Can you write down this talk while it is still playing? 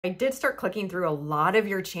I did start clicking through a lot of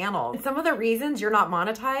your channels. And some of the reasons you're not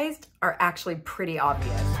monetized are actually pretty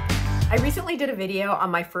obvious. I recently did a video on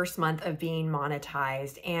my first month of being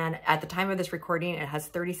monetized, and at the time of this recording, it has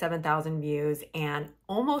 37,000 views and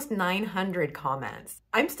almost 900 comments.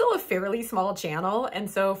 I'm still a fairly small channel, and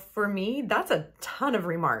so for me, that's a ton of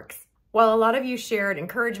remarks. While a lot of you shared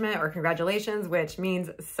encouragement or congratulations, which means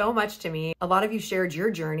so much to me, a lot of you shared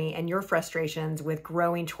your journey and your frustrations with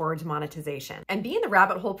growing towards monetization. And being the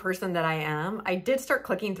rabbit hole person that I am, I did start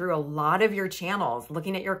clicking through a lot of your channels,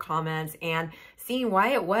 looking at your comments and seeing why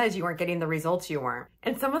it was you weren't getting the results you weren't.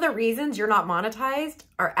 And some of the reasons you're not monetized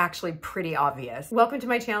are actually pretty obvious. Welcome to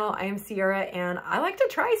my channel. I am Sierra and I like to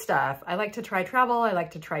try stuff. I like to try travel. I like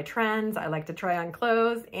to try trends. I like to try on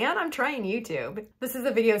clothes, and I'm trying YouTube. This is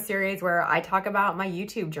a video series where I talk about my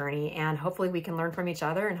YouTube journey, and hopefully we can learn from each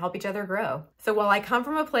other and help each other grow. So while I come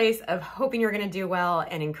from a place of hoping you're going to do well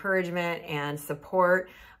and encouragement and support,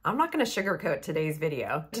 I'm not going to sugarcoat today's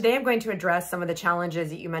video. Today, I'm going to address some of the challenges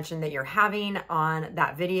that you mentioned that you're having on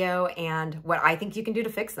that video and what I think you can do to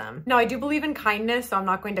fix them. Now, I do believe in kindness, so I'm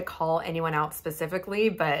not going to call anyone out specifically,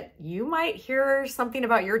 but you might hear something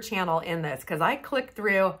about your channel in this because I clicked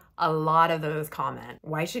through a lot of those comments.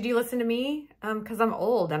 Why should you listen to me? Because I'm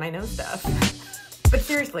old and I know stuff. But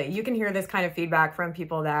seriously, you can hear this kind of feedback from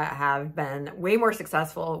people that have been way more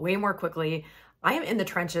successful, way more quickly. I am in the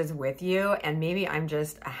trenches with you, and maybe I'm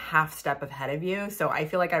just a half step ahead of you. So I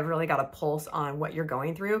feel like I've really got a pulse on what you're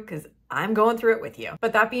going through because I'm going through it with you.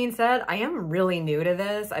 But that being said, I am really new to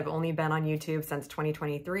this. I've only been on YouTube since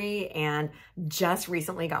 2023 and just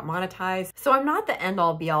recently got monetized. So I'm not the end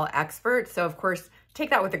all be all expert. So of course, take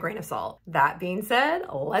that with a grain of salt. That being said,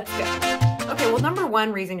 let's go. Okay, well, number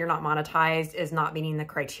one reason you're not monetized is not meeting the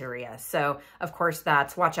criteria. So of course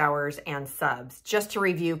that's watch hours and subs. Just to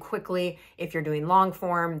review quickly, if you're doing long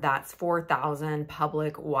form, that's 4,000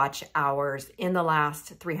 public watch hours in the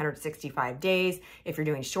last 365 days. If you're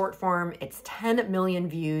doing short form, it's 10 million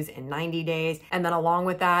views in 90 days. And then along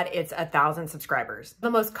with that, it's 1,000 subscribers. The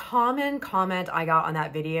most common comment I got on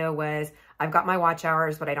that video was, I've got my watch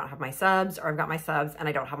hours, but I don't have my subs, or I've got my subs and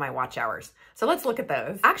I don't have my watch hours. So let's look at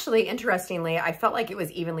those. Actually, interestingly, I felt like it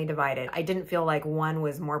was evenly divided. I didn't feel like one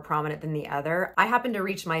was more prominent than the other. I happened to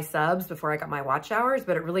reach my subs before I got my watch hours,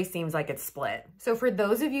 but it really seems like it's split. So for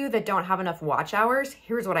those of you that don't have enough watch hours,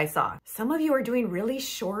 here's what I saw. Some of you are doing really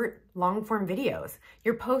short, long form videos.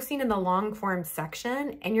 You're posting in the long form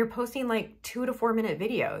section and you're posting like 2 to 4 minute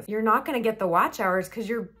videos. You're not going to get the watch hours because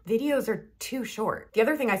your videos are too short. The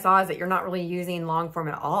other thing I saw is that you're not really using long form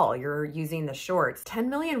at all. You're using the shorts. 10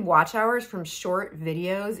 million watch hours from short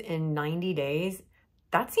videos in 90 days.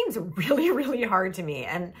 That seems really, really hard to me.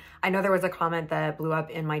 And I know there was a comment that blew up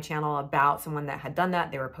in my channel about someone that had done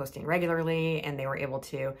that. They were posting regularly and they were able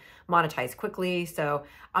to monetize quickly. So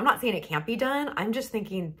I'm not saying it can't be done. I'm just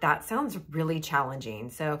thinking that sounds really challenging.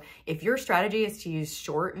 So if your strategy is to use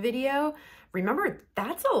short video, remember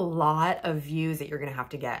that's a lot of views that you're gonna have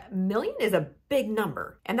to get. Million is a big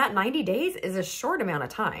number, and that 90 days is a short amount of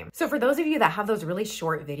time. So for those of you that have those really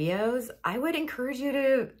short videos, I would encourage you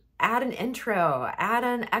to add an intro, add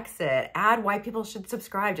an exit, add why people should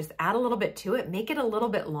subscribe, just add a little bit to it, make it a little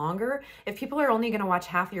bit longer. If people are only gonna watch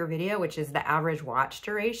half your video, which is the average watch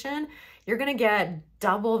duration, you're gonna get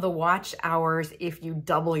double the watch hours if you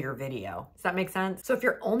double your video. Does that make sense? So if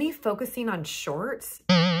you're only focusing on shorts,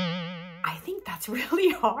 I think that's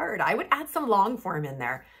really hard. I would add some long form in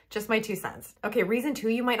there, just my 2 cents. Okay, reason 2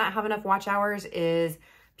 you might not have enough watch hours is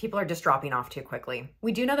people are just dropping off too quickly.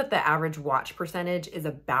 We do know that the average watch percentage is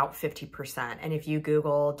about 50%. And if you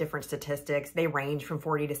Google different statistics, they range from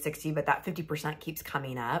 40 to 60, but that 50% keeps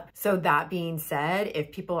coming up. So that being said,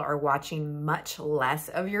 if people are watching much less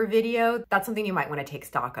of your video, that's something you might want to take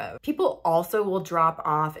stock of. People also will drop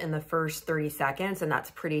off in the first 30 seconds, and that's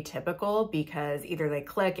pretty typical because either they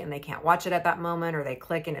click and they can't watch it at that moment, or they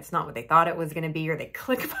click and it's not what they thought it was going to be, or they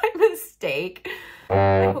click by mistake.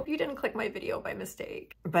 I hope you didn't click my video by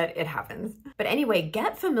mistake, but it happens. But anyway,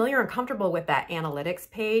 get familiar and comfortable with that analytics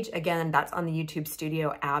page. Again, that's on the YouTube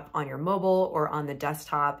Studio app on your mobile or on the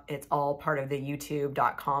desktop. It's all part of the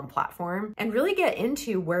youtube.com platform, and really get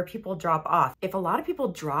into where people drop off. If a lot of people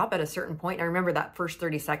drop at a certain point, now remember that first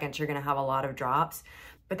 30 seconds, you're gonna have a lot of drops,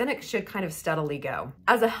 but then it should kind of steadily go.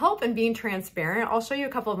 As a help in being transparent, I'll show you a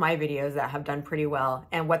couple of my videos that have done pretty well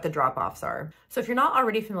and what the drop-offs are. So if you're not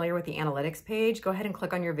already familiar with the analytics page, go ahead and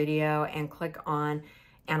click on your video and click on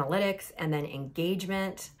analytics and then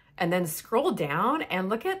engagement. and then scroll down and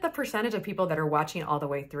look at the percentage of people that are watching all the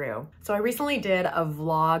way through. So I recently did a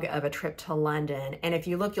vlog of a trip to London, and if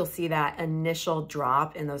you look, you'll see that initial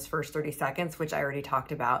drop in those first 30 seconds, which I already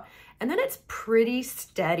talked about. And then it's pretty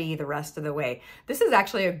steady the rest of the way. This is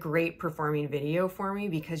actually a great performing video for me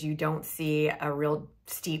because you don't see a real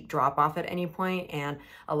steep drop off at any point, and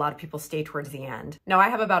a lot of people stay towards the end. Now I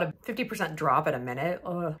have about a 50% drop at a minute,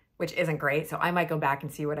 which isn't great. So I might go back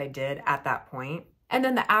and see what I did at that point. And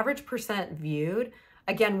then the average percent viewed,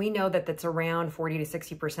 again, we know that that's around 40 to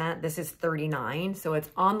 60%. This is 39, so it's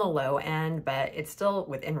on the low end, but it's still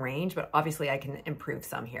within range, but obviously I can improve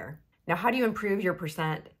some here. Now, how do you improve your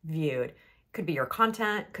percent viewed? Could be your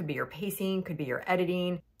content, could be your pacing, could be your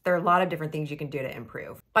editing. There are a lot of different things you can do to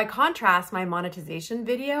improve. By contrast, my monetization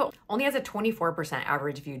video only has a 24%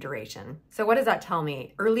 average view duration. So what does that tell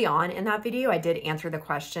me? Early on in that video, I did answer the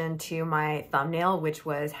question to my thumbnail, which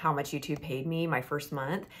was how much YouTube paid me my first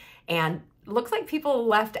month. And looks like people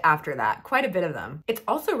left after that, quite a bit of them. It's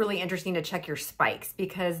also really interesting to check your spikes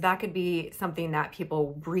because that could be something that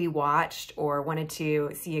people rewatched or wanted to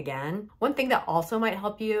see again. One thing that also might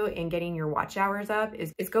help you in getting your watch hours up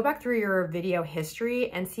is go back through your video history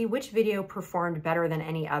and see which video performed better than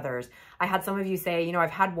any others. I had some of you say, you know, I've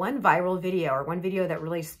had one viral video or one video that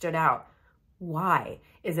really stood out. Why?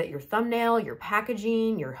 Is it your thumbnail, your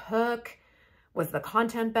packaging, your hook? Was the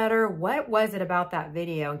content better? What was it about that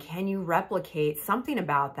video? Can you replicate something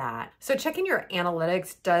about that? So checking your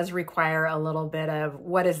analytics does require a little bit of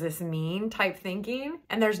what does this mean type thinking.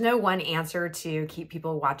 And there's no one answer to keep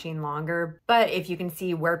people watching longer. But if you can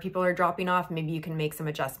see where people are dropping off, maybe you can make some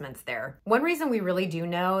adjustments there. One reason we really do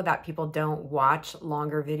know that people don't watch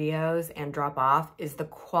longer videos and drop off is the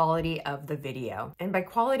quality of the video. And by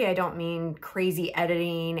quality, I don't mean crazy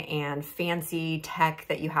editing and fancy tech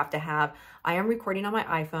that you have to have. I am recording on my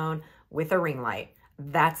iPhone with a ring light.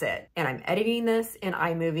 That's it. And I'm editing this in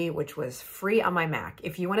iMovie, which was free on my Mac.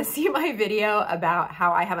 If you want to see my video about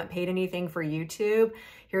how I haven't paid anything for YouTube,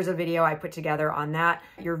 here's a video I put together on that.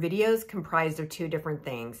 Your video's comprised of two different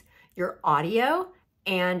things, your audio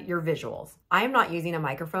and your visuals. I am not using a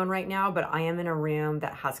microphone right now, but I am in a room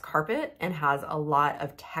that has carpet and has a lot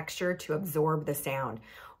of texture to absorb the sound.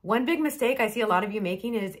 One big mistake I see a lot of you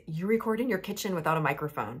making is you record in your kitchen without a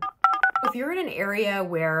microphone. If you're in an area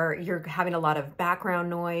where you're having a lot of background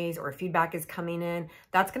noise or feedback is coming in,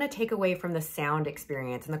 that's going to take away from the sound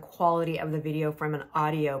experience and the quality of the video from an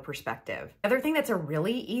audio perspective. The other thing that's a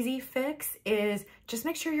really easy fix is just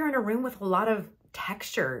make sure you're in a room with a lot of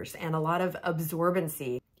textures and a lot of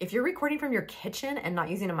absorbency. If you're recording from your kitchen and not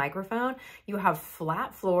using a microphone, you have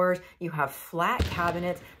flat floors, you have flat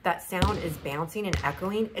cabinets, that sound is bouncing and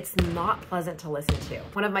echoing. It's not pleasant to listen to.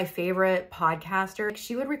 One of my favorite podcasters,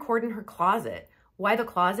 she would record in her closet. Why the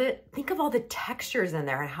closet? Think of all the textures in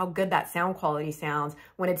there and how good that sound quality sounds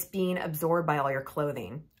when it's being absorbed by all your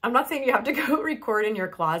clothing. I'm not saying you have to go record in your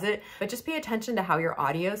closet, but just pay attention to how your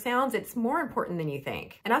audio sounds. It's more important than you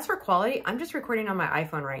think. And as for quality, I'm just recording on my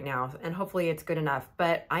iPhone right now, and hopefully it's good enough,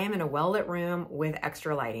 but I am in a well-lit room with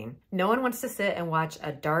extra lighting. No one wants to sit and watch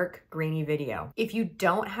a dark, grainy video. If you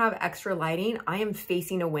don't have extra lighting, I am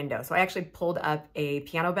facing a window. So I actually pulled up a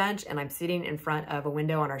piano bench and I'm sitting in front of a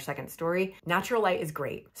window on our second story. Natural light is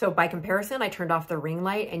great. So by comparison, I turned off the ring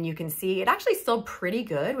light and you can see it actually still pretty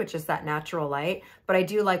good with just that natural light, but I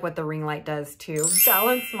do like what the ring light does to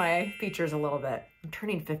balance my features a little bit. I'm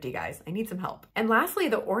turning 50, guys. I need some help. And lastly,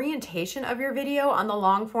 the orientation of your video on the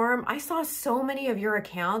long form. I saw so many of your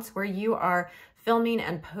accounts where you are filming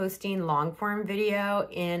and posting long form video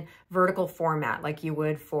in vertical format like you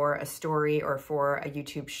would for a story or for a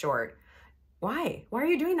YouTube short. Why? Why are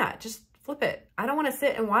you doing that? Just flip it. I don't want to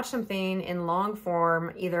sit and watch something in long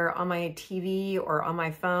form either on my TV or on my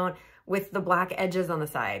phone with the black edges on the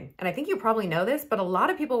side. And I think you probably know this, but a lot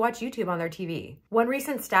of people watch YouTube on their TV. One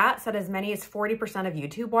recent stat said as many as 40% of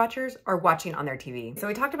YouTube watchers are watching on their TV. So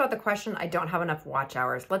we talked about the question, I don't have enough watch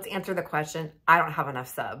hours. Let's answer the question, I don't have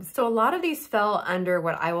enough subs. So a lot of these fell under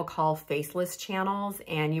what I will call faceless channels,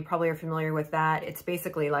 and you probably are familiar with that. It's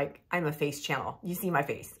basically like, I'm a face channel. You see my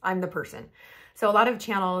face, I'm the person. So a lot of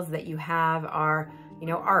channels that you have are, you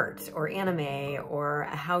know, art or anime or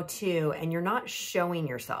a how-to, and you're not showing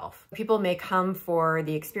yourself. People may come for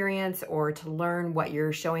the experience or to learn what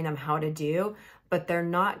you're showing them how to do, but they're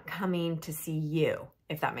not coming to see you,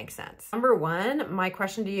 if that makes sense. Number one, my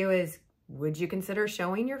question to you is, would you consider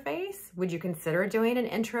showing your face? Would you consider doing an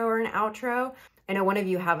intro or an outro? I know one of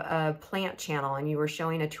you have a plant channel and you were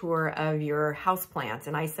showing a tour of your house plants,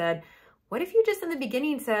 and I said, what if you just in the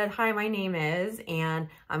beginning said, hi, my name is, and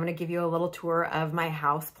I'm gonna give you a little tour of my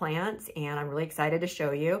house plants, and I'm really excited to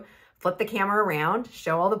show you. flip the camera around,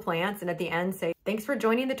 show all the plants, and at the end say, thanks for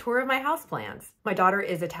joining the tour of my houseplants. My daughter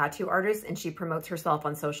is a tattoo artist and she promotes herself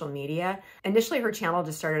on social media. Initially, her channel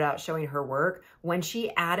just started out showing her work. When she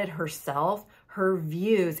added herself, her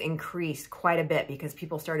views increased quite a bit because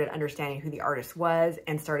people started understanding who the artist was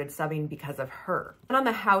and started subbing because of her. And on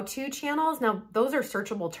the how-to channels, now those are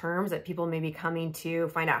searchable terms that people may be coming to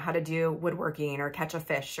find out how to do woodworking or catch a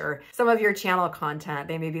fish or some of your channel content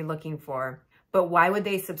they may be looking for. But why would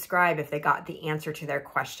they subscribe if they got the answer to their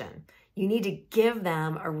question? You need to give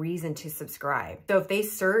them a reason to subscribe. So if they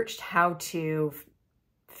searched how to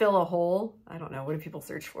fill a hole, I don't know, what do people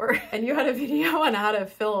search for? And you had a video on how to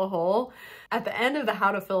fill a hole. At the end of the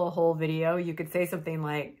how to fill a hole video, you could say something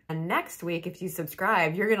like, and next week, if you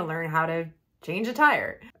subscribe, you're gonna learn how to change a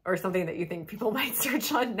tire, or something that you think people might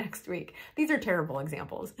search on next week. These are terrible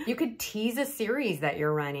examples. You could tease a series that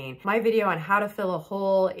you're running. My video on how to fill a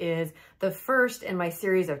hole is the first in my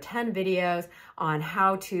series of 10 videos on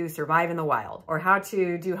how to survive in the wild, or how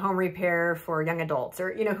to do home repair for young adults,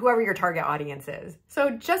 or whoever your target audience is.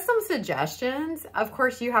 So just some suggestions. Of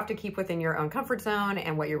course, you have to keep within your own comfort zone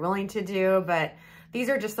and what you're willing to do, but these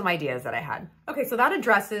are just some ideas that I had. Okay, so that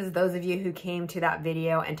addresses those of you who came to that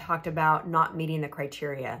video and talked about not meeting the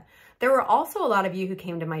criteria. There were also a lot of you who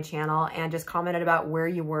came to my channel and just commented about where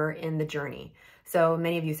you were in the journey. So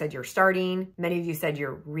many of you said you're starting, many of you said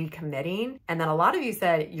you're recommitting, and then a lot of you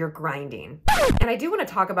said you're grinding. And I do want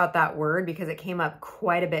to talk about that word because it came up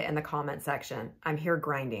quite a bit in the comment section. I'm here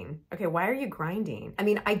grinding. Okay, why are you grinding? I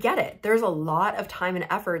mean, I get it. There's a lot of time and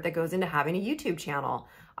effort that goes into having a YouTube channel.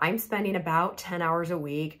 I'm spending about 10 hours a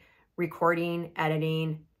week recording,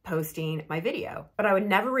 editing, posting my video. But I would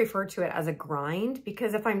never refer to it as a grind,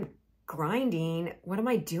 because if I'm grinding, what am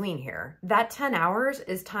I doing here? That 10 hours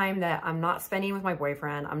is time that I'm not spending with my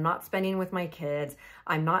boyfriend. I'm not spending with my kids.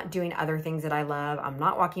 I'm not doing other things that I love. I'm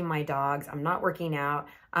not walking my dogs. I'm not working out.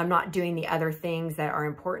 I'm not doing the other things that are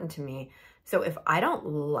important to me. So if I don't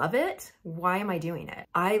love it, why am I doing it?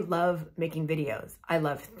 I love making videos. I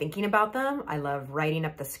love thinking about them. I love writing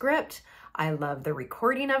up the script. I love the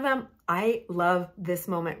recording of them. I love this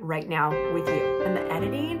moment right now with you. And the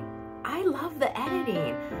editing, I love the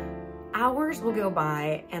editing. Hours will go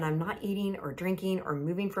by and I'm not eating or drinking or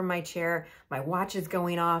moving from my chair. My watch is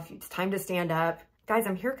going off. It's time to stand up. Guys,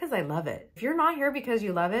 I'm here because I love it. If you're not here because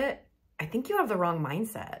you love it, I think you have the wrong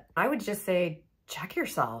mindset. I would just say, check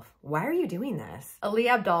yourself. Why are you doing this? Ali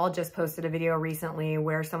Abdal just posted a video recently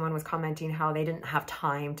where someone was commenting how they didn't have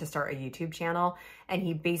time to start a YouTube channel. And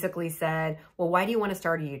he basically said, well, why do you want to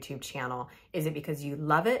start a YouTube channel? Is it because you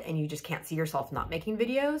love it and you just can't see yourself not making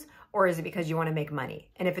videos? Or is it because you want to make money?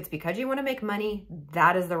 And if it's because you want to make money,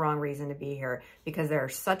 that is the wrong reason to be here, because there are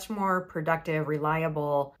such more productive,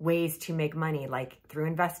 reliable ways to make money, like through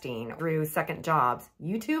investing, through second jobs.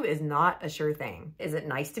 YouTube is not a sure thing. Is it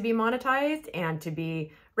nice to be monetized and to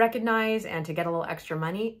be recognized and to get a little extra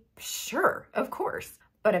money? Sure, of course.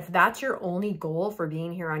 But if that's your only goal for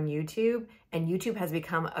being here on YouTube and YouTube has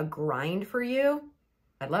become a grind for you,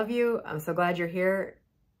 I love you. I'm so glad you're here,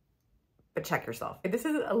 but check yourself. This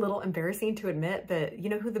is a little embarrassing to admit, but you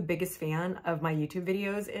know who the biggest fan of my YouTube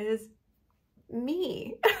videos is?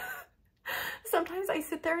 Me. Sometimes I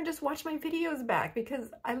sit there and just watch my videos back because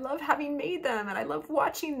I love having made them and I love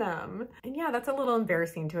watching them. And yeah, that's a little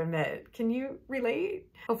embarrassing to admit. Can you relate?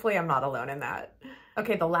 Hopefully I'm not alone in that.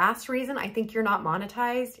 Okay, the last reason I think you're not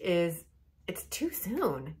monetized is it's too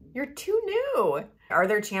soon. You're too new. Are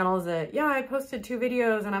there channels that, yeah, I posted 2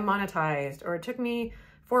 videos and I'm monetized, or it took me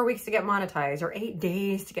 4 weeks to get monetized, or 8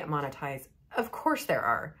 days to get monetized? Of course there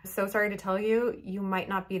are. So sorry to tell you, you might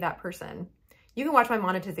not be that person. You can watch my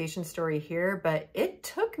monetization story here, but it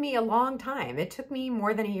took me a long time. It took me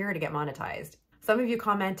more than a year to get monetized. Some of you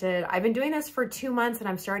commented, I've been doing this for 2 months and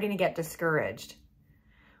I'm starting to get discouraged.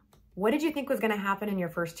 What did you think was gonna happen in your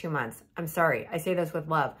first 2 months? I'm sorry, I say this with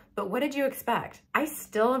love, but what did you expect? I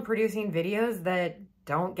still am producing videos that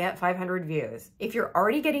don't get 500 views. If you're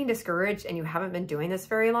already getting discouraged and you haven't been doing this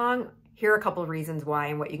very long, here are a couple of reasons why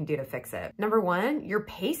and what you can do to fix it. Number 1, your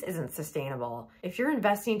pace isn't sustainable. If you're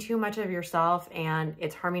investing too much of yourself and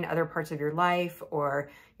it's harming other parts of your life, or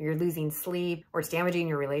you're losing sleep, or it's damaging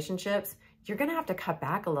your relationships, you're gonna have to cut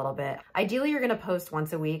back a little bit. Ideally, you're gonna post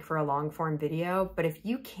once a week for a long form video, but if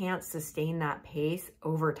you can't sustain that pace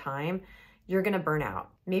over time, you're gonna burn out.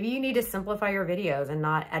 Maybe you need to simplify your videos and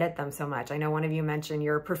not edit them so much. I know one of you mentioned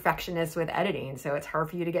you're a perfectionist with editing, so it's hard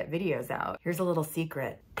for you to get videos out. Here's a little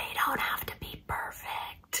secret. They don't have to be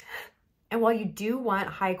perfect. And while you do want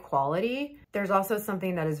high quality, there's also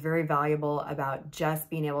something that is very valuable about just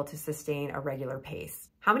being able to sustain a regular pace.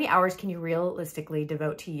 How many hours can you realistically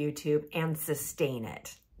devote to YouTube and sustain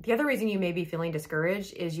it? The other reason you may be feeling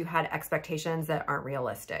discouraged is you had expectations that aren't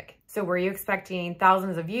realistic. So were you expecting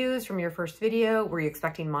thousands of views from your first video? Were you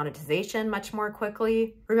expecting monetization much more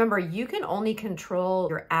quickly? Remember, you can only control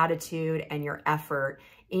your attitude and your effort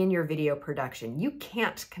in your video production. You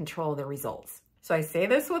can't control the results. So I say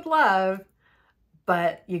this with love,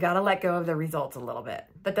 but you got to let go of the results a little bit.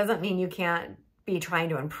 That doesn't mean you can't be trying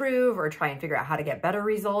to improve or try and figure out how to get better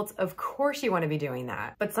results. Of course you want to be doing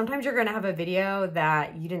that. But sometimes you're going to have a video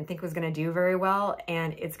that you didn't think was going to do very well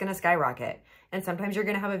and it's going to skyrocket. And sometimes you're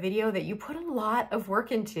going to have a video that you put a lot of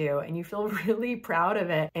work into and you feel really proud of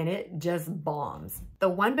it and it just bombs. The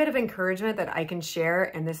one bit of encouragement that I can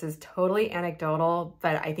share, and this is totally anecdotal,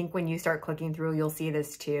 but I think when you start clicking through, you'll see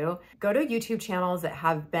this too. Go to YouTube channels that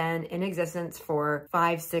have been in existence for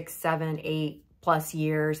 5, 6, 7, 8 plus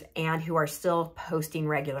years and who are still posting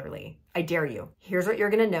regularly. I dare you. Here's what you're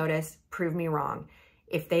going to notice. Prove me wrong.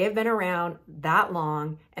 If they have been around that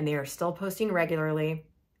long and they are still posting regularly,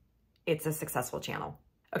 it's a successful channel.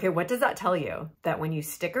 Okay, what does that tell you? That when you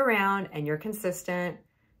stick around and you're consistent,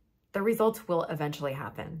 the results will eventually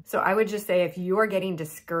happen. So I would just say if you are getting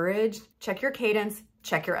discouraged, check your cadence,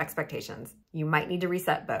 check your expectations. You might need to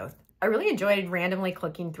reset both. I really enjoyed randomly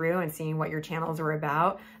clicking through and seeing what your channels were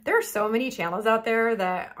about. There are so many channels out there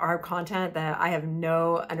that are content that I have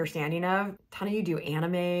no understanding of. A ton of you do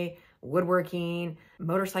anime, woodworking,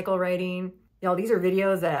 motorcycle riding. Y'all, these are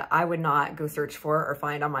videos that I would not go search for or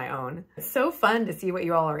find on my own. It's so fun to see what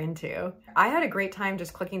you all are into. I had a great time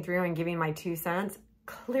just clicking through and giving my 2 cents.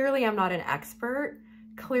 Clearly, I'm not an expert.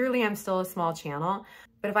 Clearly, I'm still a small channel.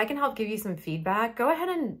 But if I can help give you some feedback, go ahead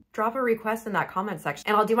and drop a request in that comment section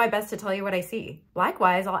and I'll do my best to tell you what I see.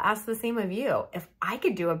 Likewise, I'll ask the same of you. If I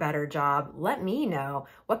could do a better job, let me know.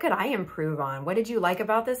 What could I improve on? What did you like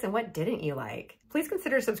about this and what didn't you like? Please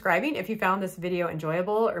consider subscribing if you found this video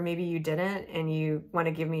enjoyable or maybe you didn't and you want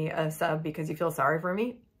to give me a sub because you feel sorry for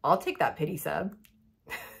me. I'll take that pity sub.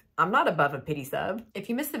 I'm not above a pity sub. If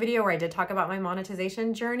you missed the video where I did talk about my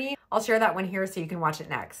monetization journey, I'll share that one here so you can watch it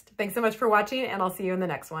next. Thanks so much for watching and I'll see you in the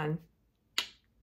next one.